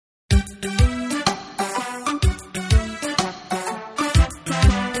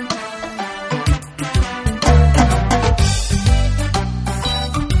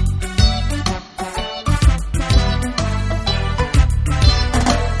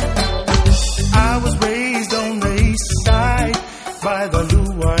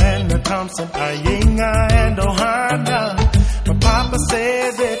some Hawaiian and Ohana. My papa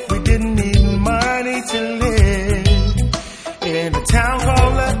said that we didn't need money to live. In a town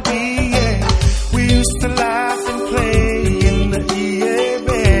called La Ia, we used to laugh and play in the Ia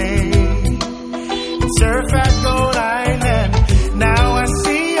Bay and surf at Gold Island. Now I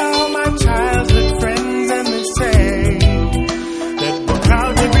see all my childhood friends and they say that we're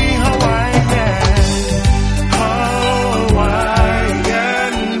proud to be Hawaiian.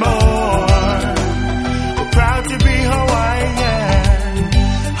 Hawaiian born. We're proud to be Hawaiian.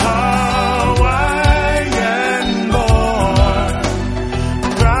 Hawaiian born.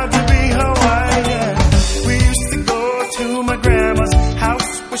 We're proud to be Hawaiian. We used to go to my grandma's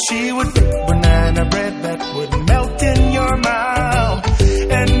house where she would bake banana bread that would melt in your mouth.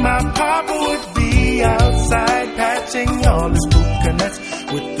 And my papa would be outside patching all his coconuts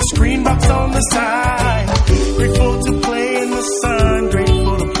with the screen box on the side. Grateful to play in the sun,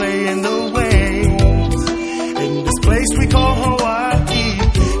 grateful to play in the waves. In this place we call Hawaii.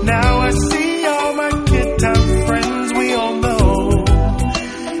 Now I see all my kid town friends we all know.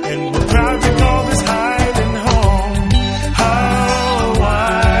 And we're proud to call this Highland home.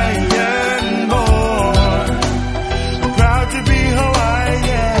 Hawaiian born. We're proud to be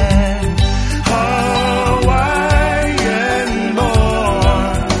Hawaiian. Hawaiian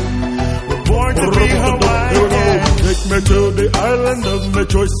born. We're born to be Hawaiian. Take me to the island of my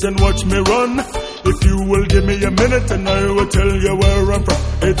choice and watch me run. If you will give me a minute and I will tell you where I'm from.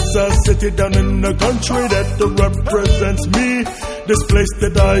 It's a city down in the country that represents me. This place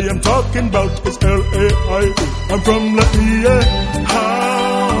that I am talking about is L.A.I.E. I'm from La Ia.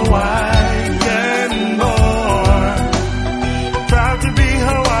 Hawaiian born. Proud to be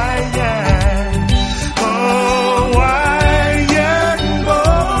Hawaiian. Hawaiian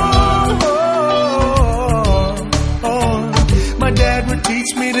born. My dad would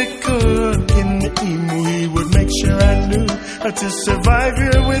teach me to cook in the imu. He would make sure I knew how to survive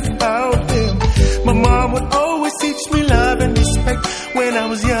here without him. My mom would always teach me love and respect when I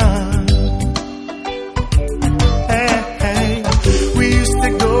was young. Hey. We used to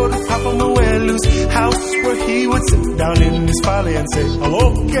go to Papa Moelu's house where he would sit down in his folly and say,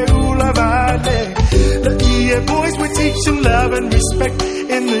 "Aoke ula vale." The Ia boys would teach him love and respect